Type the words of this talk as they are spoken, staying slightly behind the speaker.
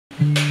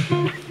Hey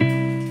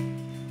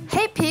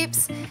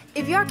peeps!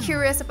 If you are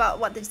curious about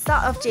what the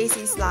start of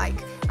JC is like,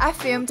 I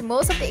filmed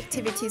most of the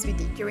activities we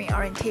did during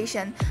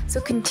orientation, so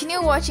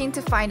continue watching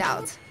to find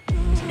out.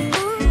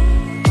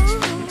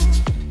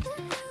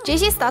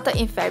 JC started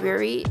in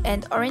February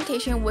and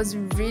orientation was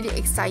really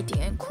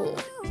exciting and cool.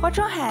 Hwa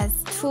Chong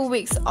has 2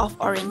 weeks of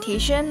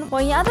orientation,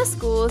 while in other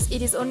schools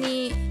it is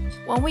only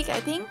 1 week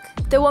I think.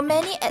 There were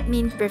many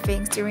admin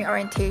briefings during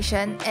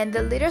orientation and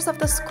the leaders of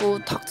the school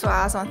talked to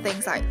us on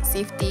things like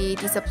safety,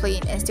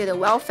 discipline and student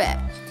welfare.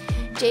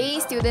 JE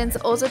students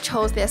also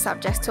chose their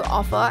subjects to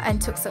offer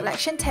and took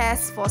selection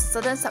tests for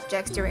certain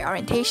subjects during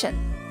orientation.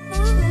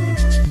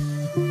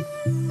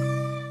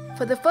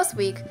 For the first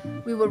week,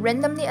 we were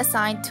randomly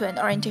assigned to an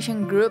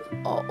orientation group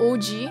or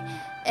OG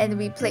and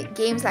we played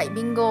games like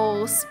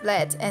bingo,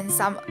 splat and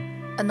some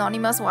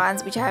anonymous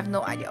ones which I have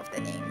no idea of the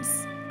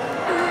names.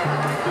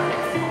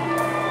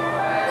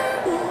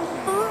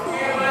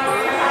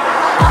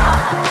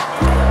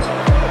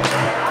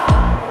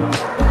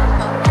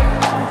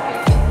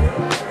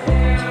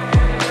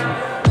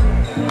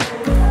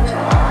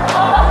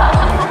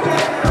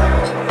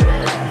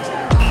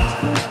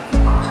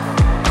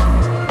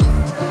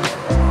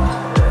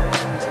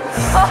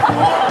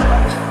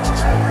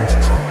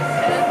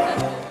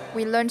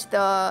 We learned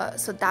the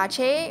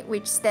sodache,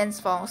 which stands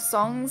for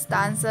songs,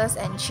 dances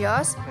and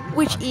cheers,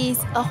 which is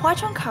a Hwa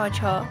Chong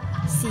culture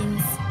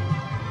since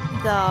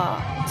the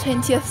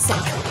 20th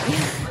century.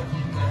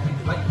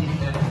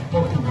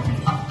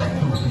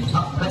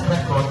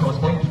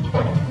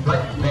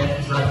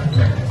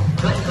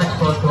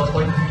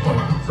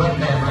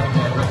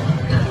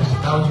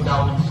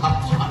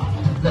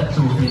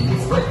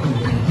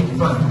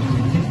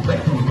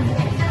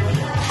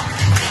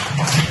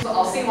 So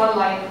I'll sing one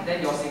line,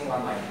 then you'll sing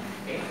one line.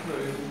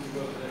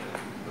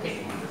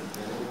 Okay.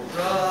 人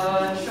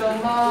生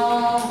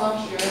茫茫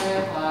学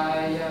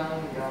海洋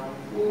洋，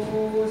五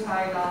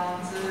彩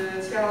荡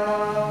自强。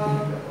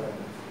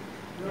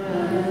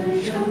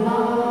人生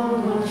茫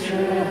茫学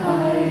海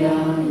洋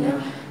洋，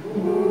五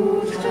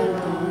彩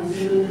荡自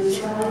强。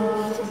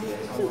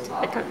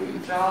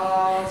朝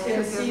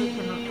前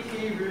夕，一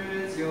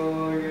日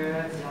就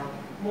月长，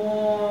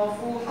莫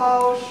负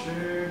好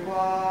时光。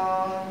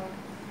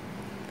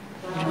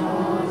朝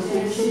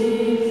前夕，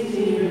一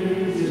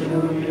日就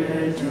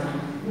月长。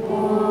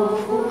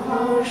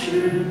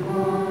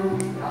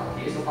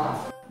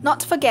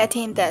 Not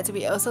forgetting that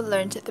we also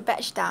learned the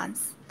batch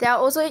dance. There are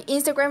also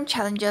Instagram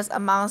challenges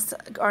amongst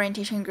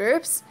orientation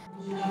groups.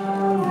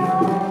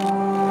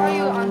 Are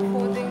you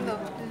unfolding the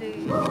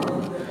plate?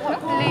 What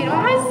plate? What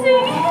am I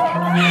singing?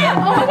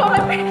 Oh my god,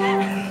 my brain!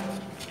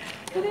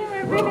 Today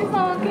my brain is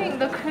not working.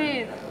 The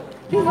crane.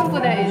 Please don't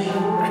put that in.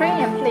 Crane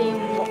and playing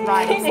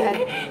rice and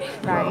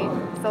right.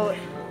 So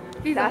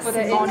please that's don't put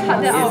that in. on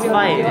Cut that out of It's your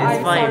fine, video. it's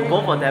I'm fine. sorry.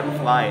 Both of them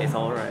fly, it's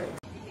alright.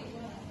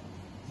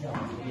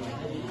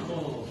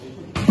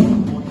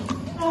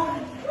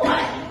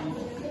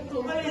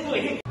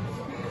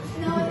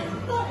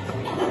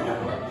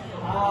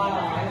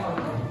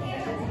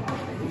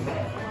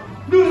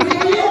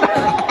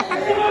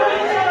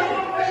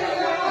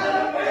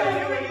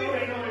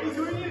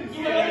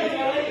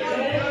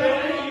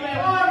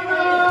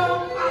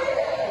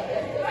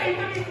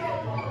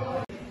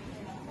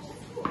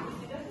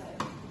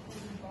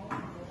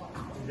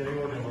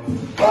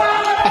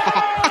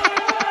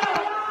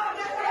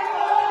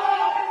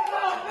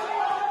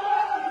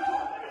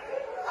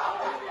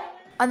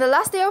 On the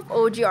last day of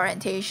OG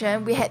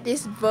orientation, we had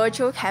this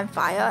virtual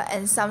campfire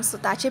and some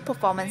sodache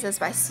performances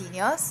by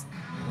seniors.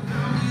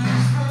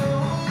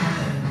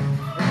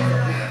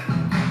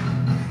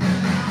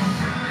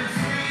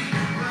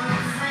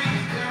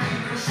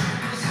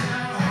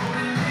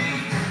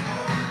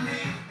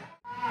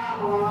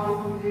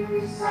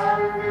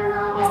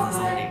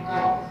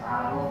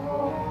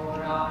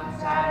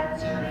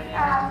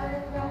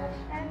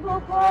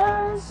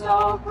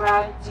 So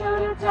bright to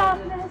the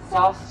darkness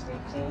of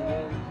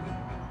speaking.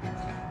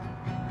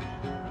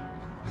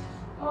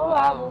 Oh,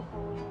 I will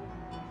hold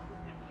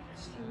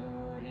to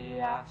the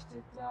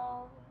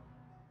afterglow.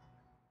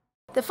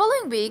 The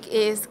following week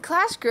is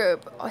class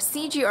group or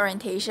CG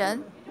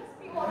orientation.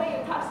 Speak more when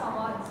you touch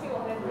someone. Speak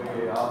more then.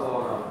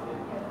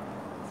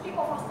 Speak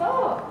more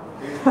faster.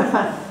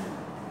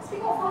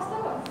 Speak more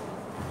faster.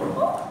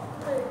 Oh.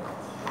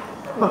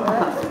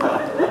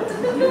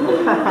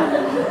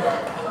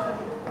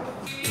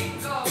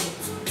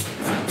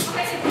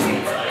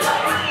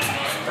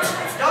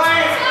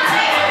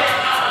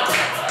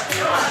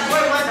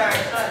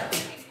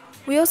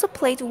 We also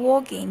played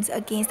war games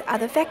against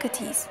other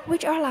faculties,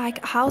 which are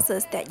like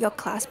houses that your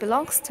class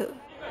belongs to.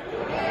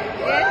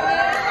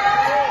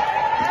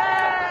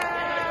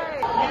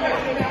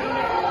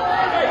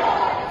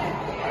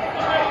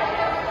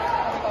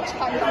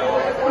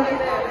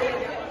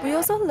 We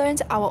also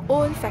learned our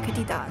own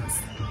faculty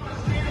dance.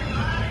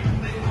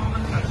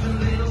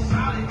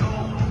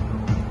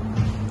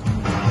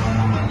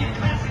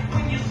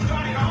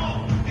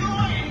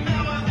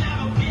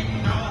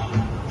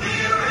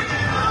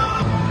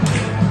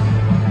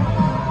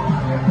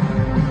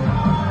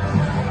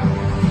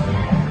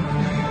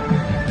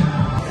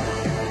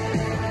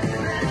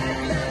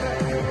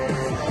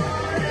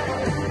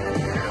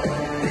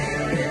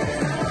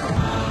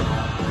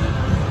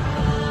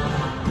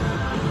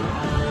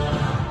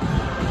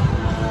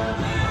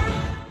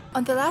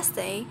 On the last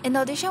day, an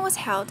audition was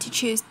held to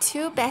choose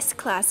 2 best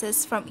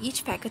classes from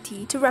each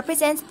faculty to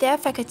represent their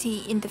faculty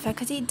in the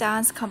faculty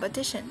dance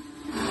competition.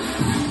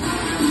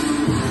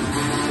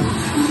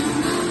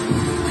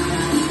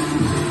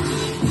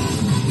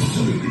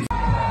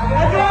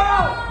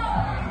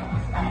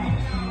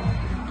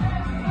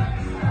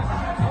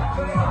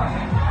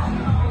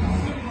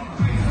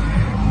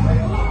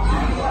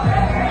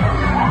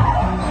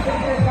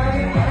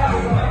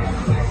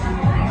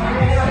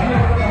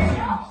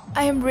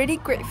 I am really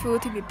grateful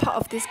to be part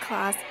of this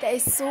class that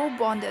is so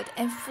bonded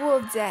and full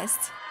of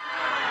zest.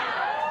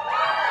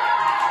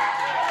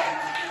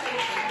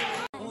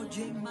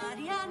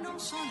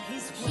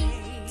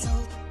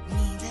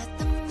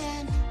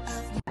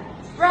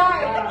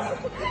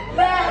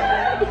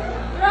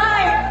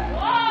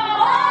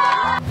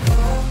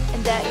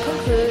 And that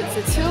concludes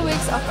the 2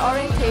 weeks of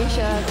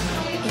orientation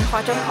in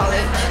Hwa Chong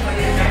College.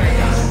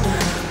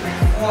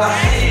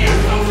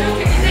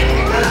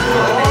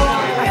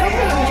 I hope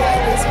you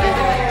enjoyed this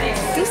video.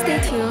 Do stay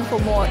tuned for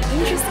more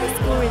interesting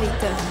school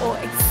related or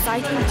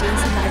exciting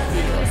JC1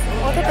 videos.